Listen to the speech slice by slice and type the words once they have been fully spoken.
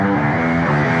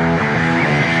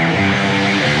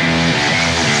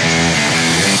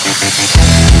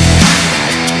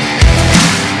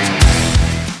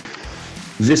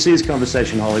This is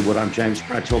Conversation Hollywood. I'm James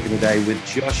Pratt, talking today with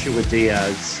Joshua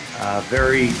Diaz, a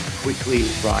very quickly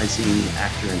rising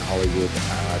actor in Hollywood.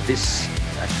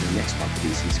 Next month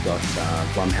he's got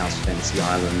Blumhouse Fantasy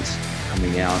Island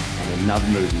coming out, and another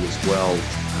movie as well,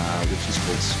 which is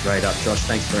called Straight Up. Josh,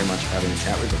 thanks very much for having a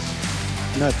chat with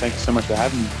us. No, thank you so much for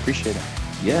having me. Appreciate it.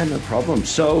 Yeah, no problem.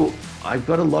 So I've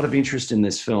got a lot of interest in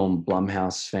this film,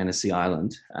 Blumhouse Fantasy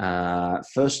Island.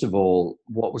 First of all,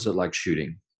 what was it like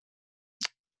shooting?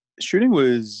 Shooting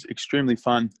was extremely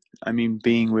fun. I mean,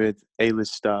 being with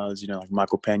A-list stars, like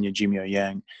Michael Pena, Jimmy O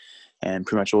Yang, and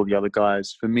pretty much all the other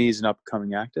guys. For me as an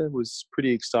up-and-coming actor, it was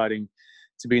pretty exciting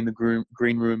to be in the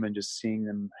green room and just seeing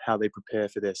them, how they prepare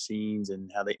for their scenes and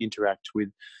how they interact with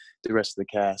the rest of the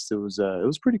cast. It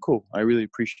was pretty cool. I really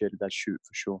appreciated that shoot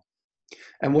for sure.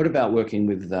 And what about working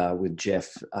with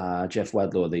Jeff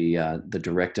Wadlow, the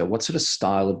director? What sort of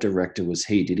style of director was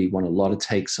he? Did he want a lot of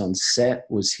takes on set?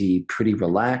 Was he pretty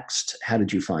relaxed? How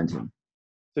did you find him?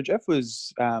 So Jeff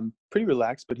was pretty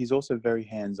relaxed, but he's also very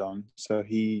hands-on. So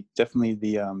he definitely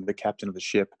the captain of the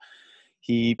ship.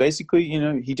 He basically,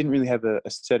 he didn't really have a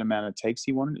set amount of takes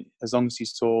he wanted. As long as he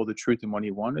saw the truth in what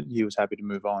he wanted, he was happy to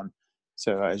move on.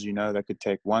 So as you know, that could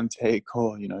take one take,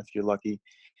 or if you're lucky,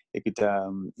 it could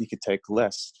you could take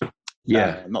less.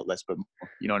 Yeah, not less, but more,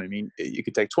 you know what I mean. You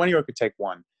could take 20, or it could take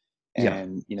one.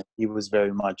 And he was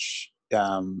very much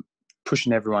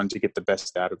pushing everyone to get the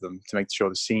best out of them, to make sure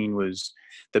the scene was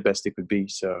the best it could be.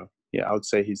 So yeah, I would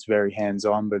say he's very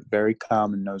hands-on, but very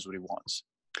calm and knows what he wants.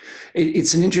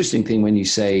 It's an interesting thing when you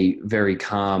say very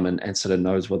calm and sort of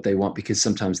knows what they want, because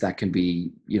sometimes that can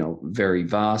be, very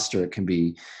vast, or it can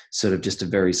be sort of just a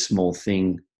very small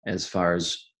thing as far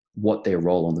as what their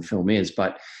role on the film is.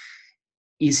 But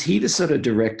is he the sort of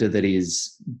director that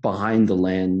is behind the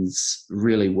lens,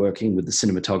 really working with the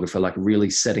cinematographer, like really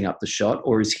setting up the shot?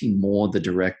 Or is he more the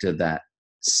director that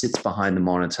sits behind the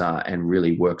monitor and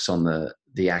really works on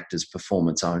the actor's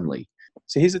performance only?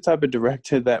 So he's the type of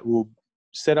director that will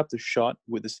set up the shot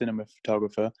with the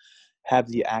cinematographer, have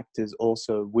the actors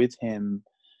also with him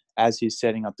as he's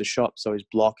setting up the shot. So he's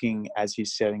blocking as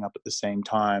he's setting up at the same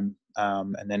time.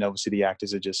 And then obviously the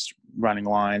actors are just running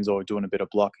lines or doing a bit of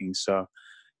blocking. So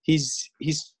he's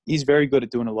very good at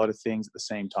doing a lot of things at the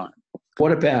same time.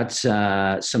 What about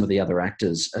some of the other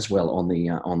actors as well on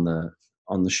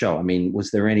the show? I mean,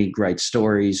 was there any great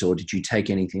stories, or did you take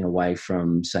anything away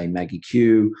from, say, Maggie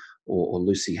Q or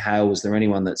Lucy Hale? Was there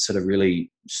anyone that sort of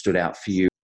really stood out for you?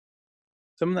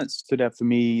 Someone that stood out for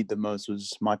me the most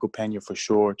was Michael Pena, for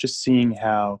sure. Just seeing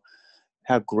how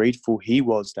grateful he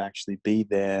was to actually be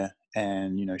there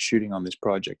and shooting on this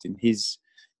project. And he's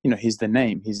the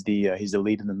name. He's the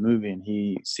lead in the movie, and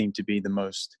he seemed to be the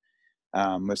most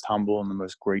humble and the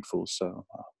most grateful. So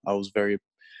I was very,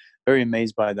 very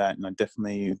amazed by that, and I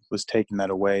definitely was taking that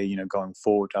away. Going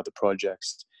forward to other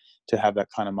projects, to have that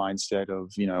kind of mindset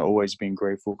of always being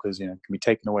grateful, because it can be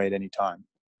taken away at any time.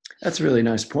 That's a really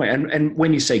nice point. And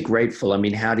when you say grateful, I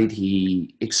mean, how did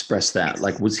he express that?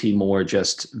 Like, was he more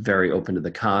just very open to the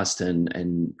cast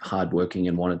and hardworking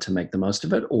and wanted to make the most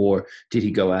of it? Or did he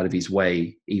go out of his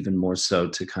way even more so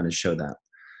to kind of show that?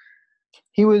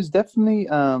 He was definitely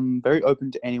very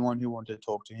open to anyone who wanted to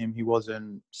talk to him. He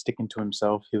wasn't sticking to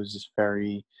himself. He was just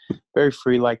very, very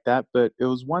free like that. But it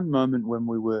was one moment when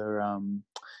we were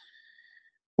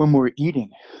eating.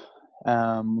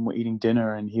 When we're eating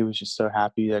dinner, and he was just so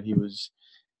happy that he was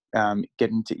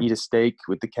getting to eat a steak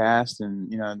with the cast.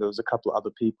 And there was a couple of other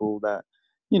people that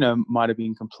might have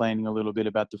been complaining a little bit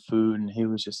about the food, and he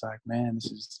was just like, man,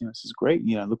 this is great.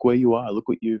 Look where you are, look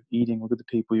what you're eating, look at the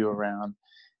people you're around.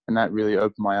 And that really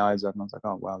opened my eyes up, and I was like,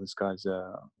 oh wow, this guy's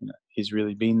he's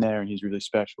really been there, and he's really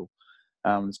special.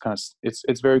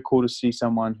 It's very cool to see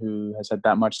someone who has had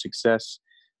that much success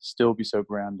still be so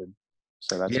grounded.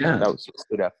 So that was what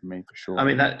stood out for me, for sure. I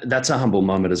mean, that's a humble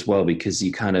moment as well, because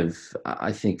you kind of,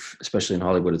 I think, especially in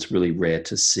Hollywood, it's really rare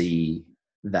to see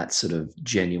that sort of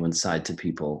genuine side to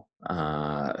people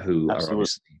who Absolutely. are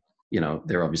obviously,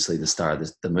 they're obviously the star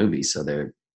of the movie, so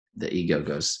the ego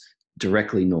goes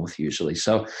directly north usually.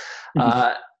 So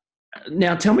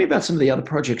now tell me about some of the other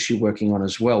projects you're working on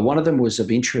as well. One of them was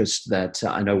of interest that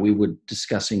I know we were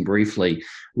discussing briefly,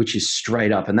 which is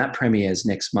Straight Up, and that premieres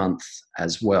next month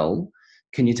as well.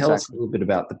 Can you tell us a little bit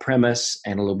about the premise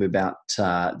and a little bit about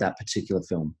that particular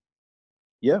film?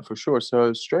 Yeah, for sure.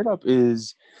 So Straight Up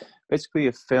is basically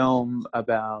a film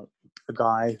about a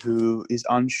guy who is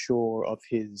unsure of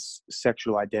his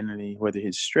sexual identity, whether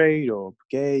he's straight or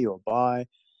gay or bi,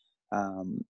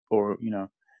 or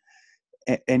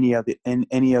any of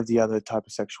the other type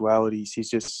of sexualities. He's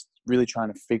just really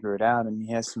trying to figure it out, and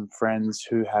he has some friends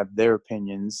who have their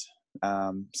opinions,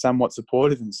 somewhat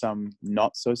supportive and some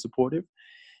not so supportive.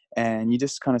 And you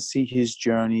just kind of see his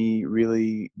journey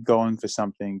really going for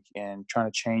something and trying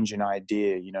to change an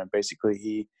idea.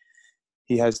 Basically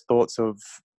he has thoughts of,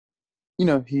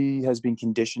 he has been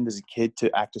conditioned as a kid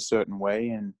to act a certain way,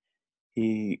 and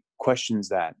he questions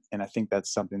that. And I think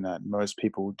that's something that most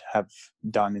people have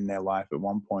done in their life at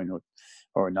one point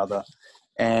or another.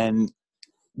 And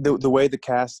the way the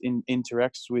cast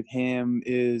interacts with him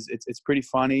is it's pretty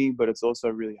funny, but it's also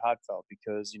really heartfelt,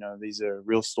 because these are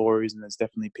real stories, and there's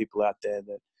definitely people out there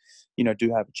that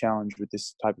do have a challenge with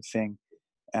this type of thing.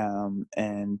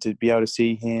 And to be able to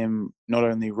see him not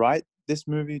only write this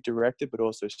movie, direct it, but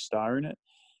also star in it,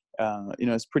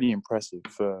 it's pretty impressive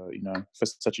for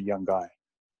such a young guy.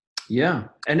 Yeah.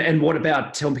 And what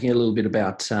about, tell me a little bit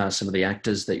about some of the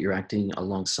actors that you're acting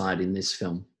alongside in this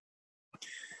film?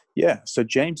 Yeah, so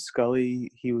James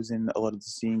Scully, he was in a lot of the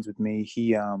scenes with me.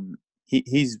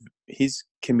 He's his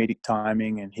comedic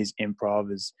timing and his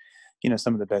improv is,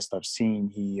 some of the best I've seen.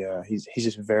 He's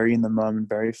just very in the moment,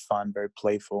 very fun, very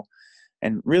playful,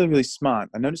 and really, really smart.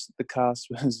 I noticed that the cast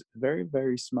was very,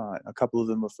 very smart. A couple of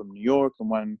them were from New York, and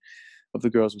one of the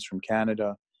girls was from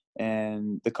Canada.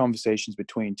 And the conversations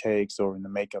between takes or in the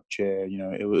makeup chair,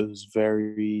 it was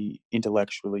very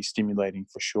intellectually stimulating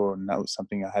for sure. And that was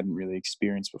something I hadn't really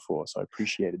experienced before. So I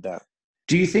appreciated that.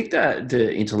 Do you think that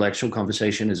the intellectual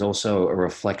conversation is also a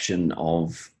reflection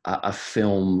of a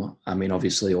film? I mean,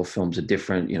 obviously, all films are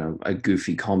different. A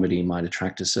goofy comedy might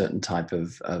attract a certain type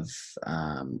of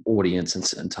audience and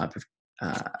certain type of,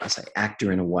 I say,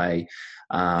 actor in a way.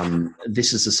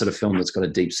 This is a sort of film that's got a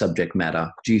deep subject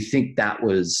matter. Do you think that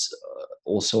was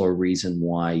also a reason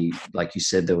why, like you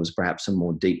said, there was perhaps some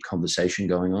more deep conversation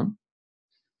going on?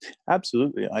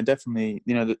 Absolutely. I definitely,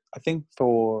 I think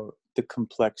for the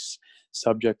complex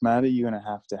subject matter, you're going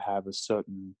to have a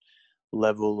certain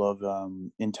level of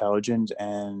intelligence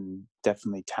and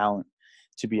definitely talent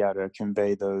to be able to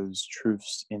convey those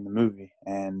truths in the movie.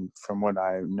 And from what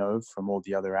I know from all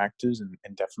the other actors and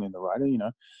definitely the writer,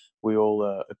 we all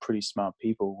are pretty smart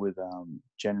people with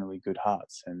generally good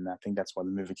hearts. And I think that's why the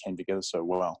movie came together so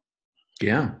well.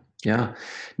 Yeah, yeah.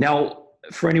 Now,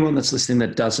 for anyone that's listening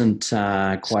that doesn't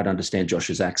quite understand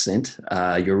Josh's accent,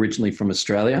 you're originally from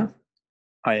Australia.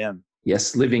 I am.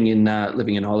 Yes, living in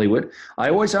Hollywood. I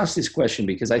always ask this question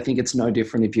because I think it's no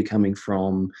different if you're coming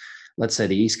from, let's say,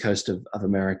 the East Coast of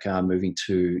America, moving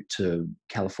to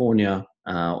California,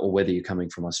 or whether you're coming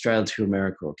from Australia to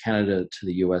America or Canada to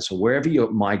the US, or wherever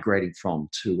you're migrating from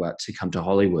to come to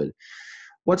Hollywood.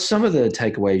 What's some of the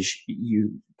takeaways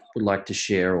you would like to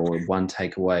share, or one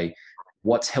takeaway?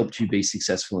 What's helped you be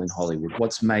successful in Hollywood?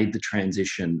 What's made the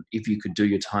transition? If you could do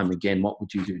your time again, what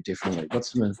would you do differently? What's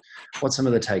some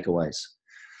of the takeaways?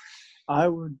 I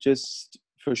would just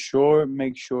for sure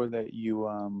make sure that you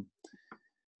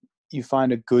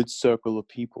find a good circle of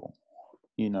people.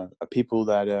 People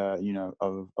that are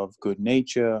of good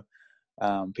nature,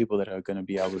 people that are going to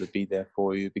be able to be there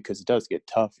for you, because it does get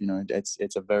tough.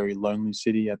 It's a very lonely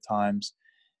city at times.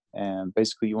 And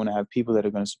basically, you want to have people that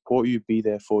are going to support you, be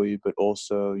there for you, but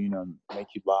also, make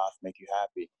you laugh, make you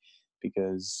happy,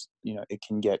 because it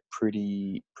can get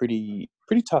pretty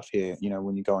tough here.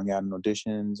 When you're going out in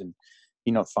auditions and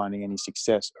you're not finding any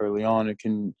success early on, it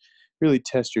can really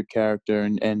test your character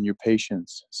and your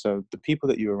patience. So the people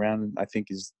that you're around, I think,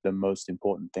 is the most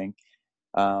important thing.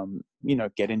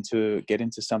 Get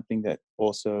into something that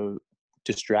also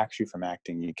distracts you from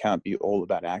acting. You can't be all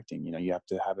about acting. You have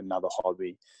to have another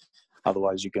hobby.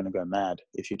 Otherwise, you're going to go mad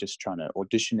if you're just trying to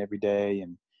audition every day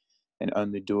and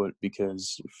only do it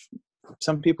because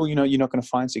some people, you're not going to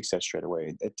find success straight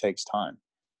away. It takes time,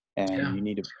 and Yeah. you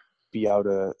need to be able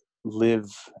to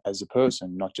live as a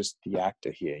person, not just the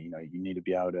actor here. You need to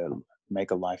be able to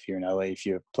make a life here in LA if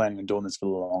you're planning on doing this for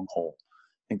the long haul.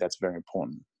 I think that's very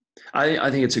important. I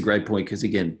think it's a great point because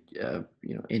again,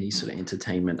 any sort of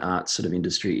entertainment art sort of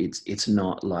industry, it's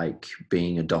not like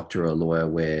being a doctor or a lawyer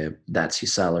where that's your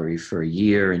salary for a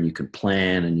year and you can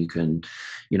plan and you can,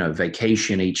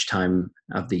 vacation each time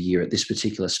of the year at this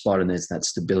particular spot and there's that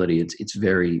stability. It's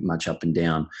very much up and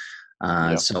down.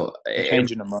 Yeah, So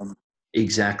change in a moment.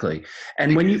 Exactly.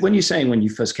 And when you're saying when you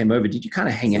first came over, did you kind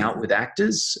of hang out with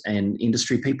actors and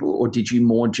industry people, or did you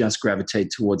more just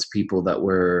gravitate towards people that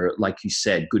were, like you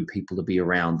said, good people to be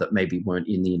around that maybe weren't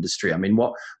in the industry? I mean,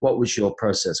 what was your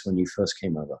process when you first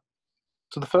came over?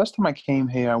 So the first time I came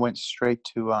here, I went straight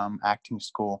to acting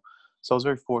school. So I was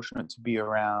very fortunate to be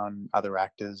around other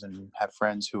actors and have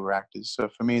friends who were actors. So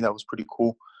for me, that was pretty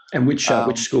cool. And which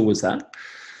school was that?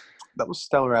 That was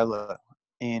Stellar Ella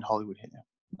in Hollywood here.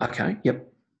 Okay.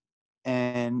 Yep.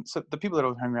 and so the people that I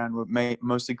was hanging around were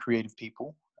mostly creative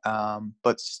people.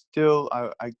 But still,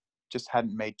 I just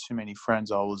hadn't made too many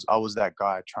friends. I was that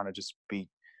guy trying to just be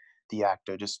the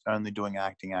actor, just only doing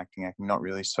acting, not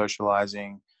really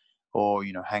socializing or,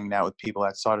 hanging out with people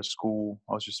outside of school.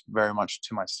 I was just very much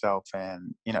to myself,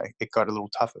 and, it got a little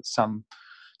tough at some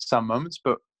moments.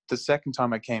 But the second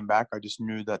time I came back, I just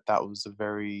knew that that was a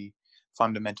very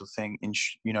fundamental thing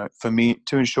for me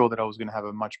to ensure that I was going to have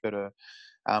a much better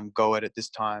go at it this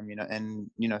time, and,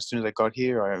 as soon as I got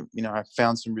here, I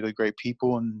found some really great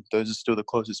people, and those are still the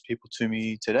closest people to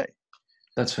me today.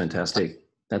 That's fantastic.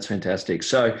 That's fantastic.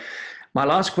 So my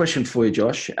last question for you,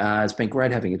 Josh, it's been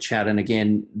great having a chat. And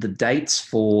again, the dates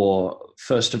for,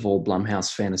 first of all,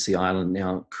 Blumhouse Fantasy Island.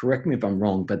 Now, correct me if I'm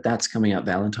wrong, but that's coming out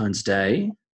Valentine's Day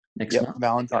next month?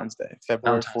 Valentine's Day,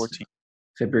 February 14th.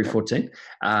 February 14th.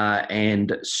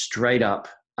 And straight up,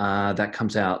 that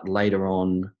comes out later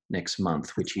on next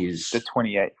month, which is the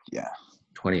 28th. Yeah.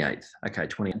 28th. Okay,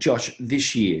 20. Josh,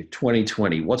 this year,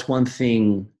 2020, what's one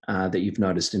thing that you've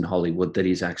noticed in Hollywood that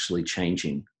is actually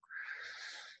changing?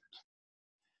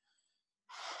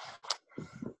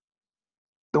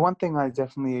 The one thing I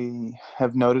definitely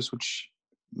have noticed, which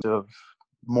of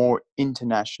more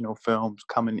international films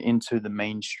coming into the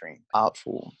mainstream art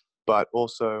form, but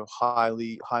also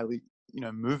highly,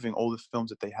 moving all the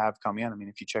films that they have coming out. I mean,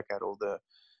 if you check out all the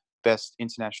best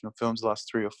international films the last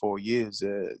 3 or 4 years,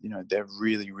 they're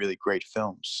really, really great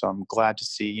films. So I'm glad to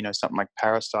see, something like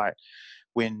Parasite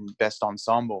win Best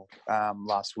Ensemble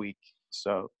last week.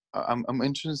 So I'm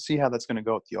interested to see how that's going to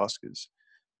go at the Oscars.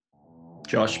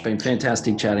 Josh, been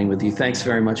fantastic chatting with you. Thanks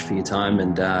very much for your time,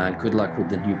 and good luck with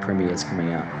the new premieres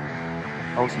coming out.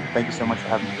 Awesome. Thank you so much for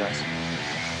having me, guys.